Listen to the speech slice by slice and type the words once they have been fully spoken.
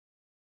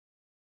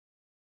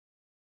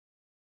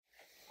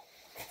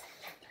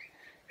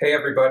Hey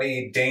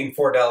everybody, Dane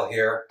Fordell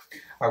here.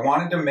 I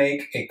wanted to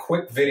make a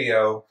quick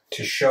video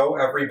to show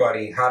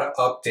everybody how to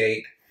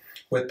update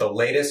with the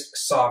latest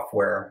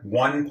software.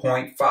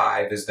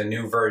 1.5 is the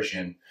new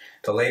version,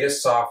 the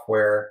latest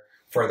software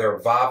for their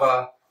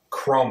VAVA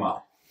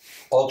Chroma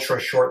ultra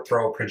short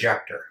throw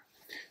projector.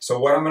 So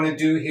what I'm going to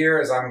do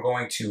here is I'm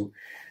going to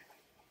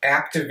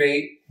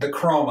activate the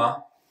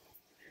Chroma,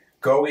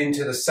 go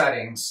into the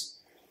settings,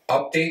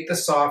 update the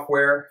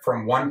software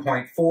from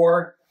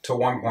 1.4 to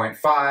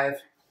 1.5,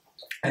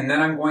 and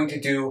then I'm going to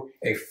do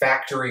a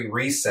factory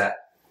reset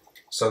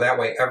so that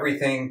way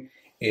everything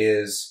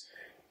is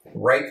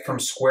right from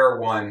square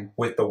one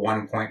with the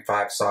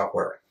 1.5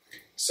 software.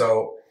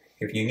 So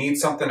if you need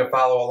something to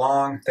follow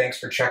along, thanks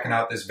for checking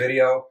out this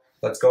video.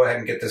 Let's go ahead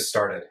and get this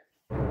started.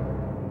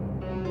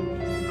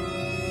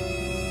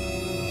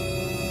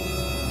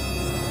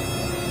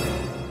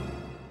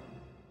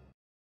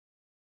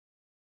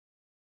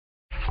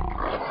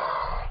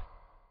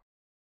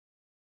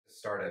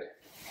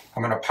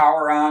 I'm going to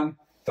power on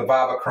the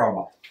VAVA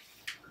Chroma.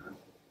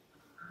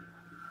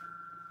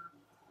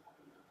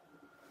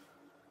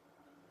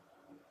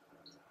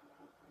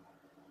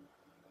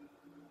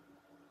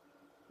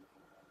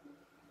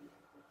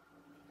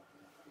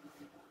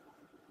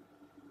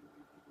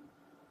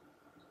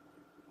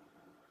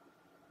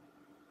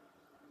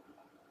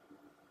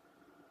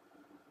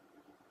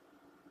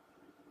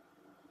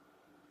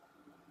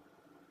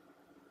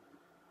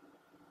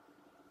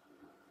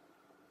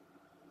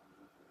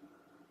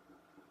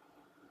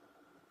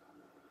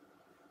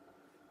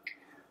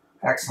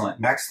 Excellent.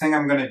 Next thing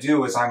I'm going to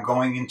do is I'm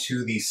going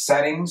into the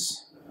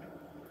settings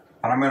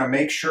and I'm going to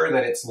make sure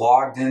that it's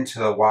logged into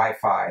the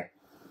Wi-Fi.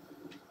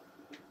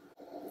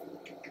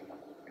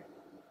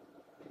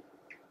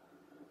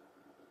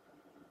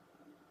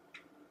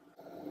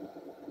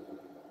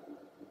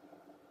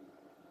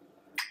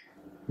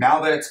 Now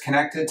that it's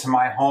connected to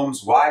my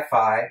home's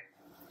Wi-Fi,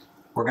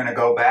 we're going to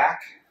go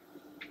back .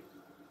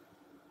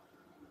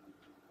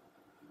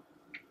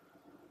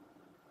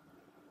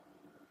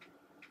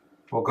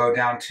 We'll go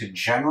down to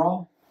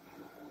General,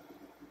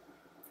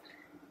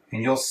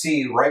 and you'll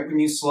see right when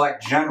you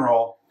select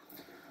General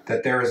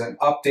that there is an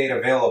update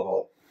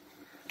available.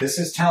 This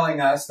is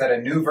telling us that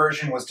a new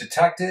version was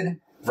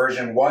detected,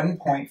 version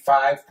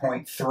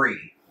 1.5.3.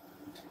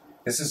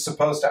 This is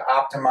supposed to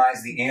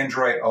optimize the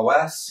Android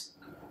OS,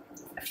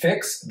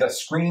 fix the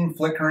screen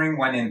flickering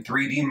when in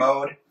 3D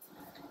mode,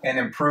 and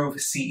improve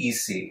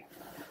CEC.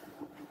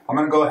 I'm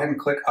going to go ahead and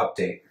click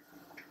Update.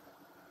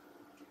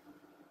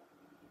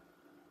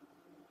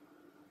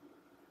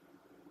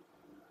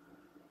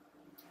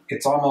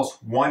 It's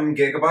almost 1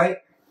 gigabyte,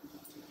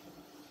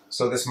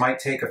 so this might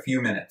take a few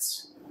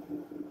minutes.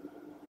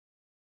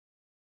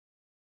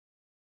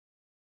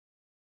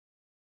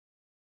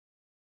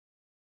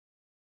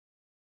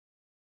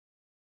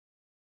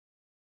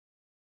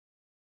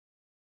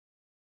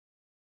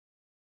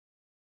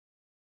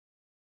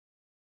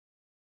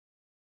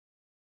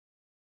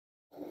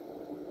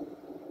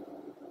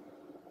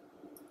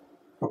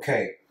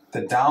 Okay,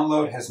 the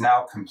download has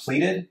now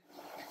completed.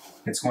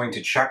 It's going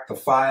to check the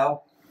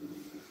file.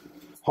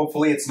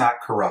 Hopefully it's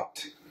not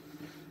corrupt.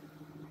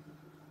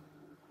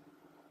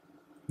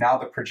 Now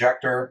the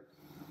projector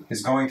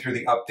is going through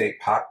the update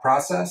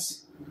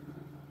process.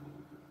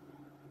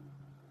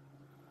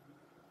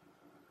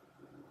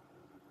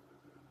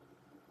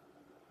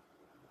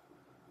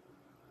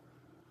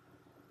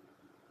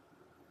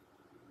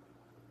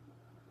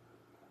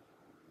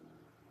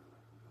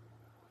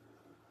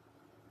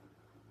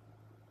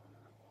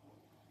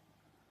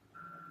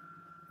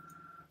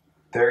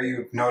 There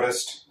you've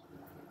noticed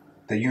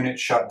the unit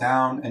shut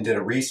down and did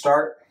a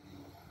restart.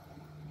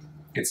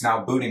 It's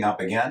now booting up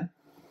again.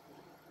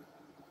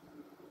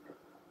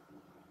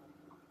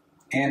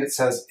 And it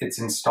says it's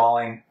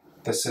installing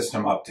the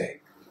system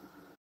update.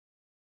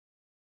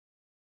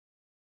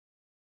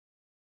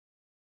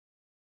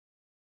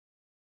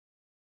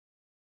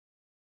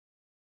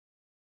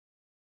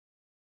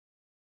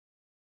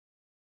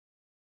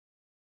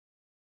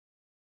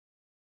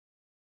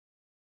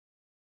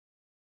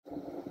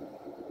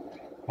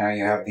 Now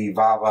you have the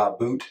VAVA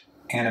boot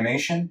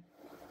animation.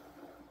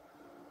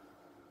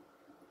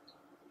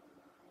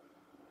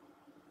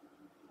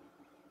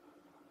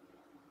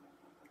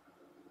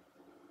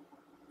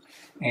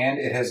 And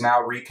it has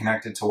now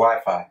reconnected to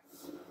Wi-Fi.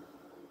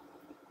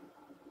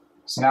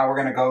 So now we're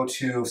going to go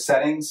to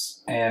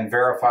settings and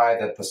verify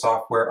that the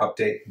software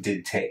update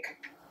did take.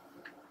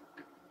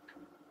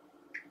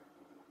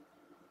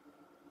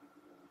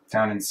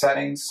 Down in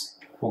settings,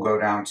 we'll go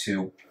down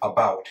to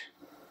About.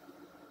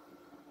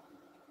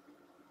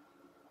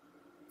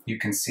 You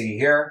can see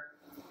here,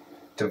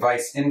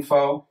 device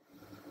info.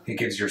 It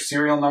gives your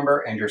serial number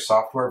and your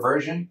software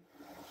version.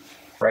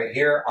 Right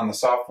here on the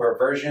software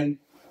version,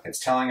 it's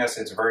telling us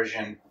it's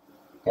version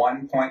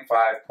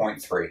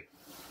 1.5.3.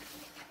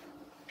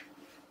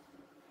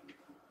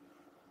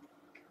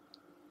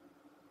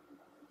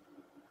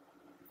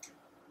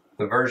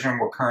 The version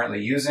we're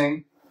currently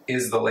using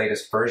is the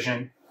latest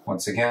version,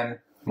 once again,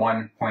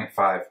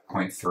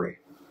 1.5.3.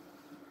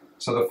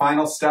 So the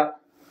final step,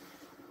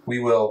 we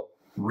will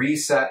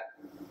reset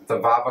the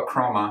VAVA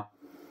Chroma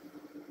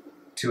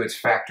to its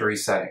factory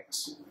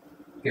settings.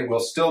 It will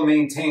still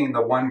maintain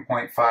the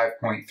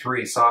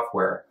 1.5.3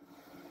 software,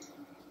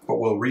 but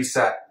we'll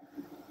reset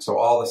so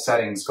all the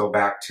settings go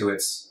back to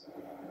its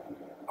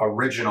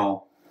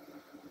original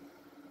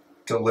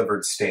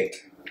delivered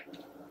state.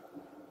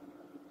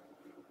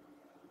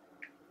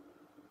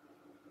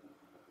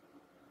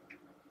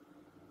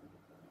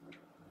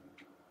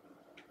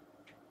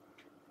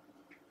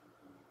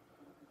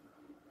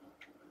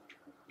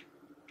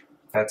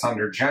 That's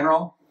under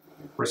General,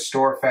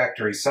 Restore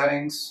Factory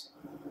Settings,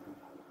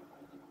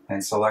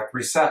 and select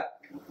Reset.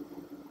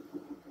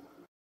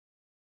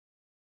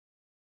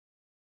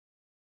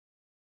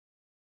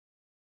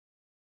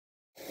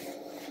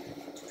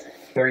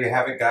 There you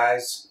have it,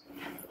 guys.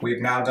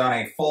 We've now done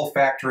a full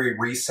factory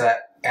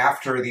reset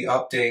after the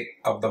update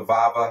of the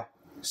VAVA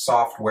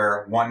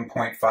software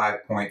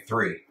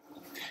 1.5.3.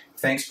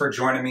 Thanks for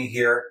joining me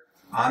here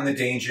on the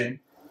Dangin.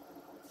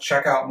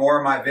 Check out more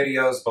of my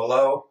videos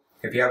below.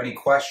 If you have any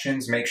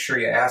questions, make sure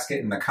you ask it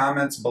in the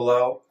comments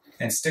below,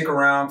 and stick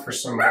around for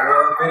some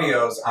more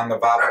videos on the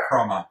VAVA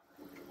Chroma.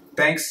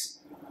 Thanks,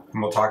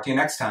 and we'll talk to you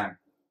next time.